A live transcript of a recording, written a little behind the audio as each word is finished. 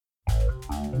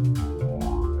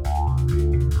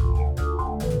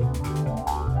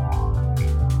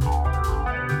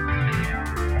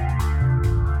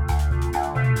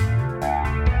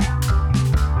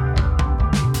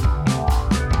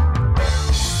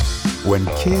When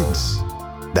kids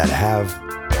that have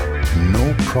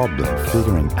no problem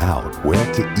figuring out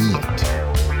where to eat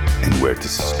and where to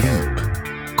sleep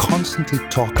constantly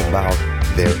talk about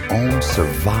their own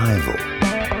survival,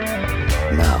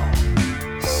 now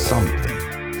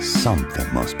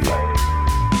something must be up.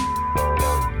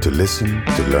 To listen,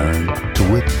 to learn,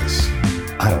 to witness,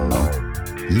 I don't know,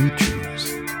 you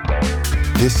choose.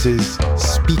 This is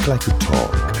Speak Like You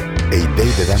Talk, a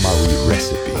David Emery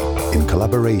recipe in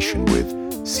collaboration with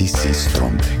CC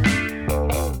Strombeck.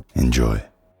 Enjoy.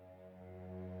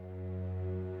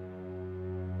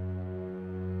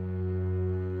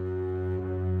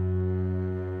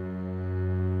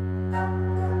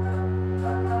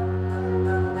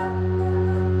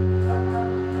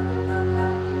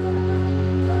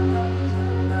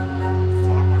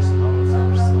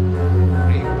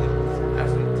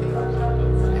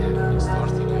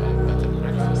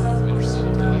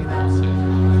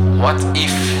 What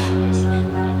if,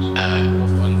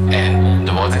 and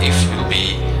the what if will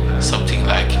be something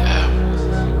like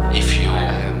if you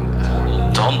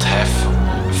don't have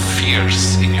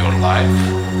fears in your life,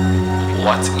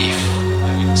 what if?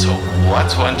 So what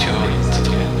want you to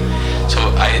do? So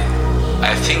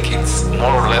I think it's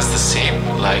more or less the same,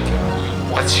 like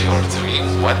what's your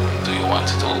dream? What do you want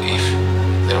to do if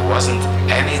there wasn't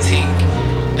anything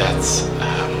that's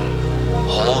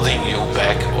holding you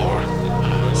back or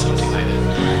something like that?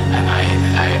 And I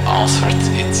answered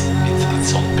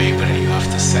it's on paper and you have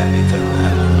to send it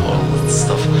and all that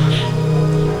stuff.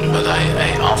 But I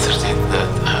answered it that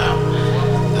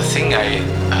the thing I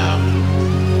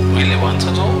really want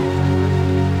to do,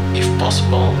 if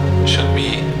possible, should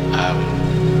be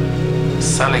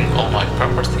selling all my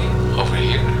property over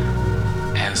here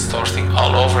and starting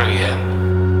all over again.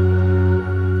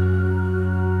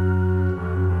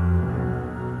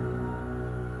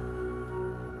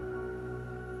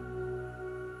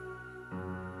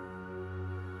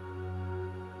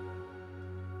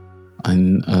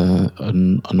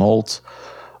 An old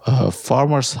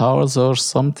farmer's house or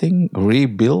something,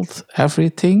 rebuild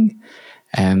everything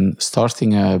and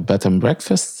starting a bed and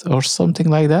breakfast or something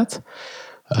like that,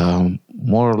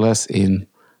 more or less in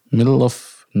middle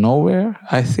of nowhere,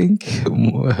 I think,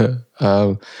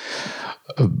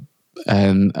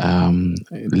 and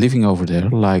living over there,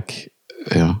 like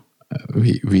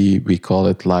we call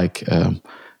it like a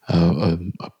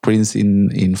prince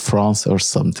in France or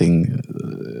something,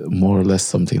 more or less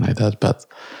something like that, but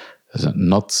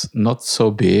not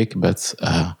so big, but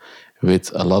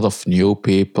with a lot of new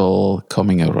people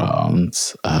coming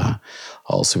around,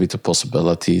 also with the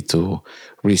possibility to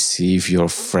receive your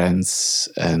friends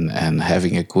and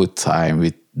having a good time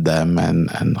with them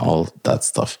and all that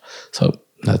stuff. So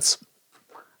that's,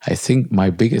 I think, my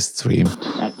biggest dream.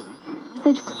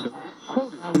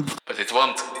 But it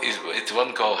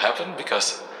won't go happen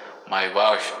because my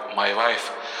wife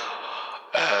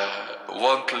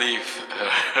won't leave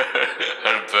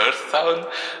her birth town,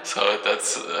 so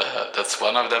that's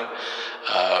one of them.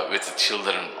 With the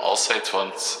children also it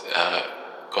won't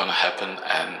gonna happen,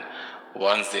 and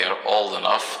once they are old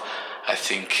enough, I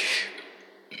think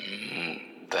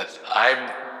that I'm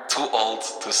too old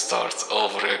to start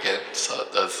over again, so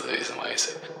that's the reason why I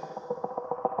say.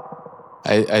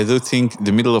 I do think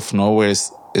the middle of nowhere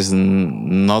is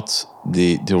not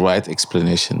the right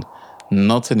explanation.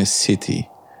 Not in a city.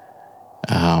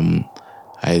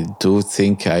 I do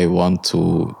think I want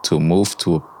to move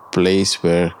to a place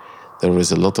where there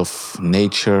is a lot of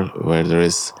nature, where there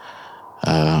is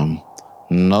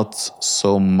not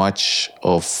so much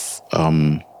of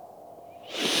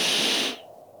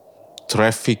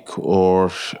traffic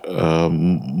or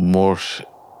more.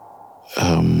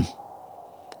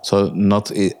 So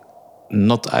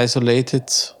not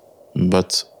isolated,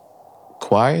 but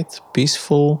quiet,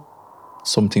 peaceful,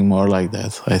 something more like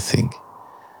that, I think.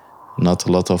 Not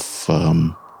a lot of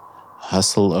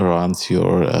hustle around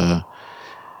your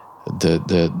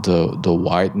the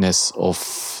wideness of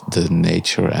the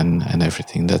nature and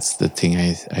everything. That's the thing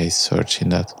I search in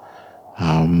that.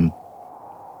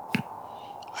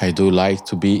 I do like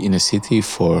to be in a city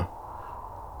for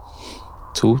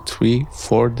 2, 3,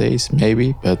 4 days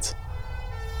maybe, but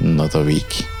not a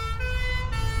week.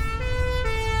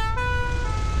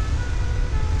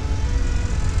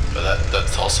 But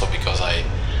that's also because I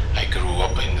grew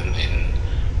up in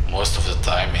most of the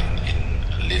time in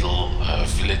little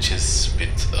villages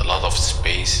with a lot of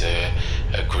space, a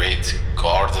great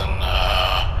garden,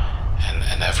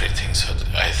 and everything. So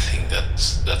I think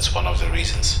that's one of the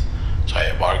reasons. So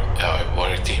I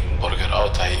worked in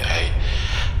Borgerhout. I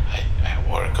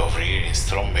work over here in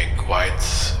Strombeck, quite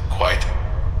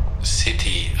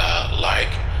city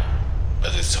like,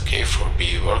 it's okay for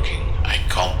me working. I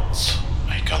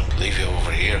can't live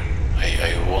over here.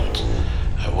 I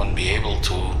won't be able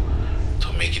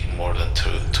to make it more than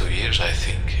 2 years. I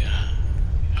think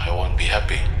I won't be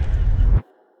happy.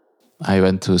 I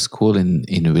went to school in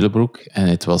Willebroek, and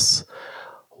it was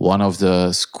one of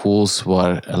the schools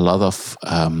where a lot of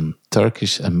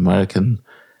Turkish American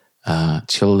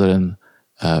children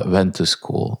went to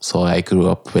school. So I grew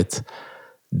up with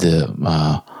the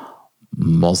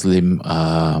Muslim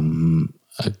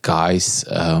guys,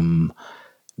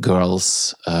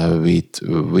 girls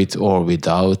with or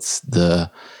without the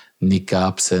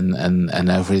niqabs and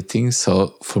everything.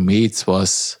 So for me, it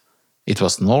was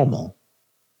normal.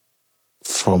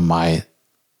 From my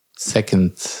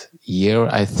second year,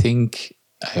 I think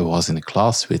I was in a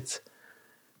class with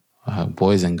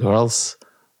boys and girls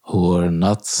who were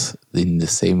not in the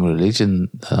same religion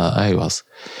that I was.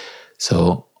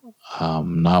 So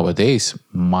nowadays,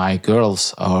 my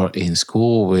girls are in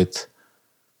school with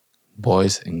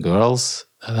boys and girls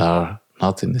that are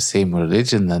not in the same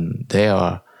religion than they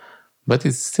are. But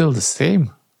it's still the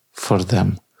same for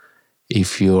them.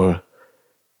 If you're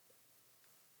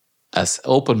as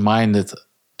open-minded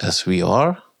as we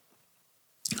are,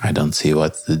 I don't see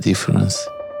what's the difference.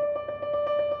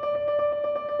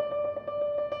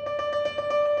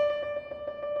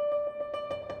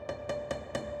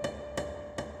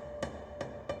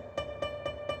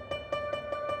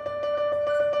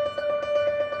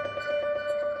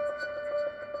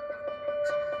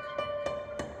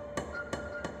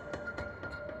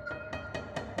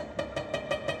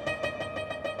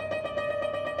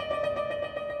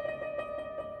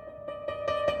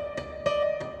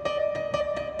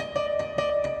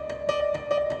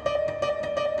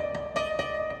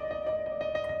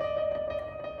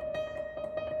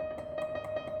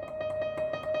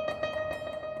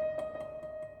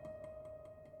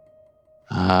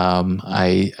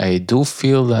 I do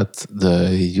feel that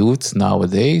the youth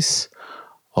nowadays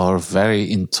are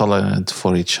very intolerant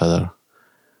for each other.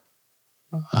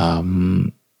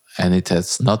 And it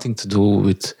has nothing to do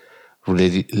with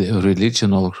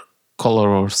religion or color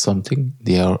or something.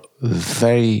 They are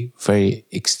very, very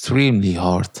extremely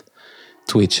hard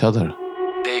to each other.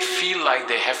 They feel like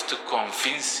they have to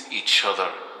convince each other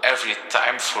every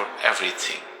time for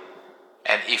everything.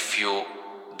 And if you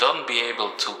don't be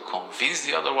able to convince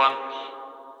the other one,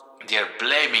 they're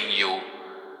blaming you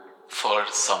for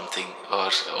something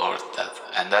or that.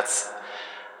 And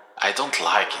I don't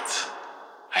like it.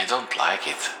 I don't like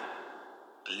it.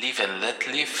 Live and let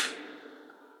live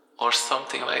or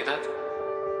something like that.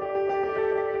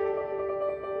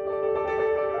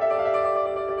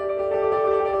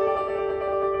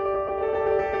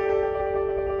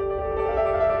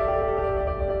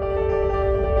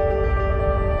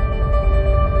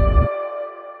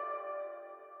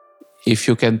 If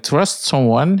you can trust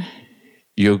someone,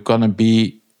 you're gonna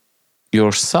be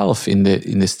yourself in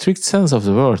the strict sense of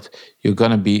the word. You're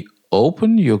gonna be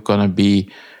open. You're gonna be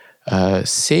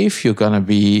safe. You're gonna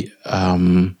be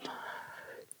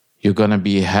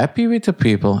happy with the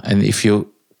people. And if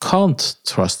you can't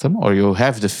trust them, or you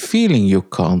have the feeling you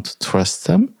can't trust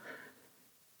them,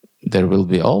 there will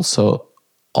be also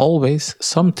always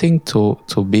something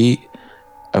to be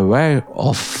aware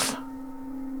of.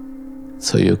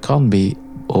 So you can't be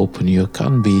open, you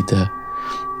can't be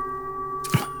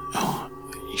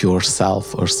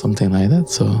yourself or something like that.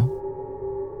 So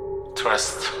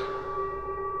trust.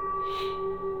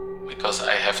 Because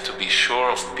I have to be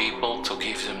sure of people to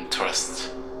give them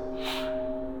trust.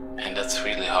 And that's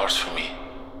really hard for me,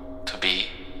 to be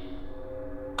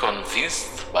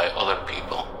convinced by other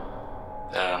people.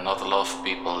 There are not a lot of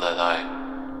people that I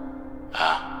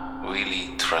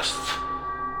really trust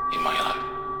in my life.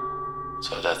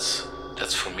 So that's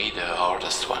for me the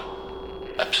hardest one.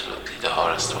 Absolutely the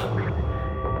hardest one.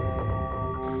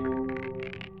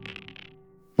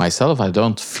 Myself, I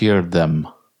don't fear them,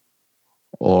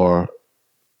 or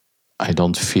I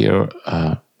don't fear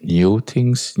new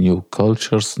things, new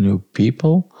cultures, new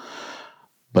people,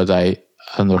 but I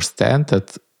understand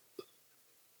that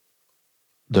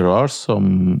there are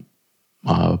some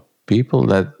people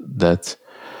that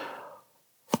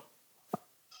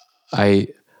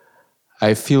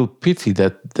I feel pity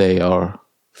that they are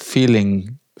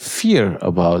feeling fear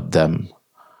about them,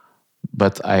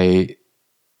 but I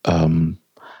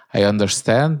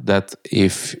understand that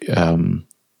if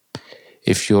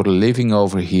you're living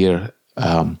over here,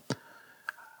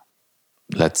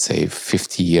 let's say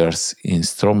 50 years in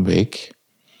Strombeek,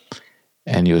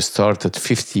 and you started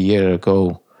 50 years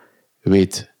ago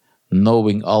with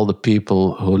knowing all the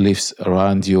people who lives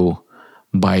around you,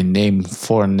 by name,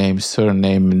 forename,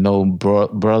 surname, know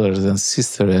brothers and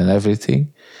sisters and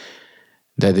everything,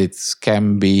 that it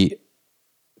can be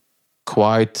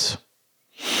quite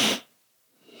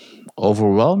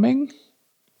overwhelming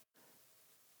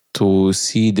to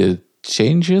see the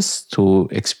changes, to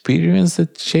experience the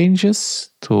changes,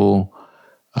 to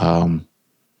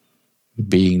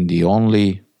being the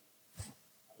only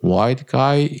white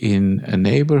guy in a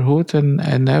neighborhood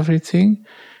and everything.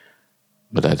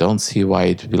 But I don't see why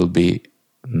it will be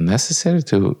necessary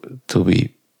to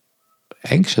be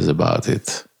anxious about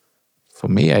it. For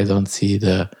me, I don't see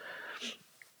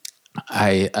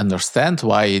I understand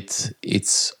why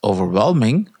it's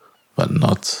overwhelming, but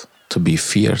not to be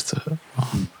feared.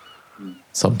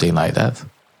 Something like that.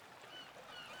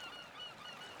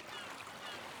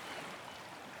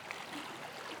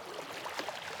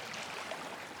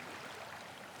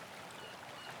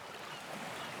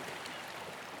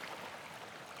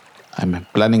 I'm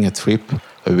planning a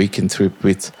weekend trip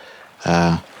with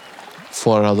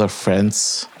 4 other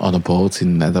friends on a boat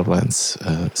in Netherlands,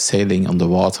 sailing on the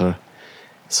water.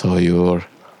 So you're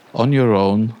on your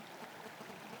own.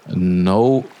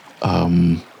 No, I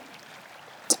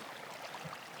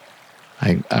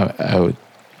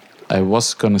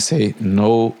was gonna say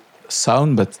no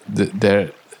sound, but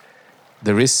there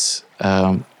is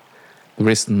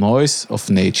noise of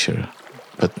nature,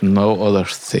 but no other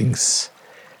things.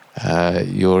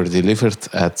 You're delivered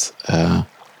at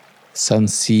sun,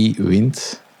 sea,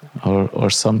 wind, or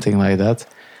something like that.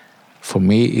 For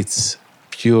me, it's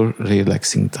pure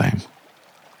relaxing time.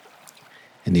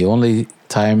 And the only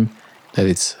time that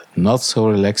it's not so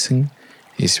relaxing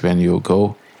is when you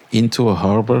go into a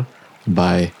harbor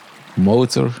by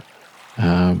motor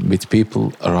with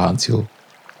people around you.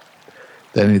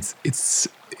 Then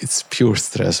it's pure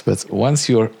stress. But once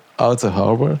you're out the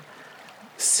harbor,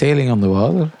 sailing on the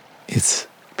water, it's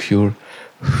pure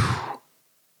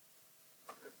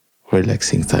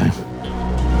relaxing time.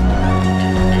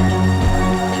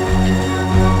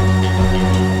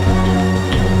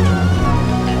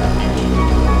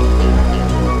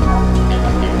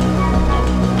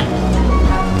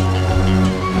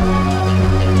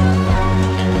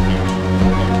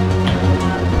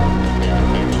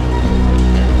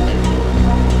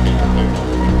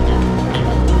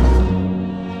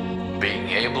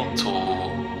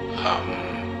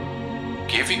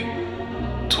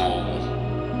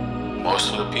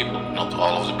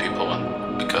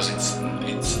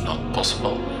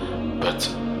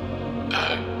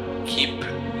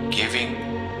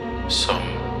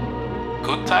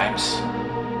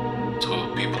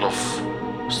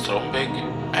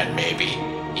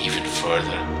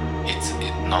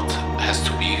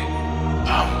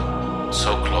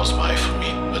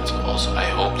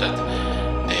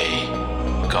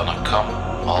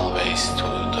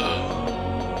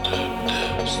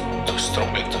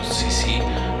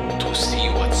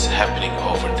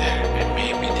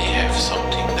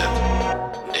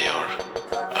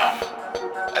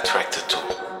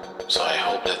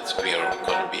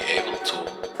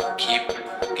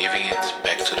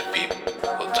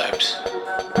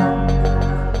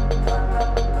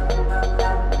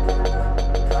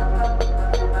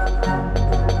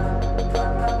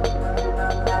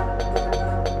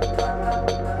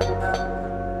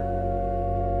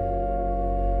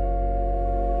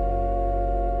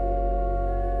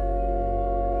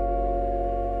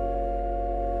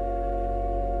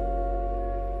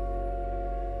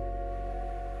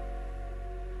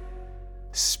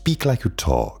 Speak Like You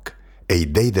Talk, a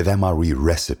David Emery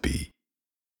recipe.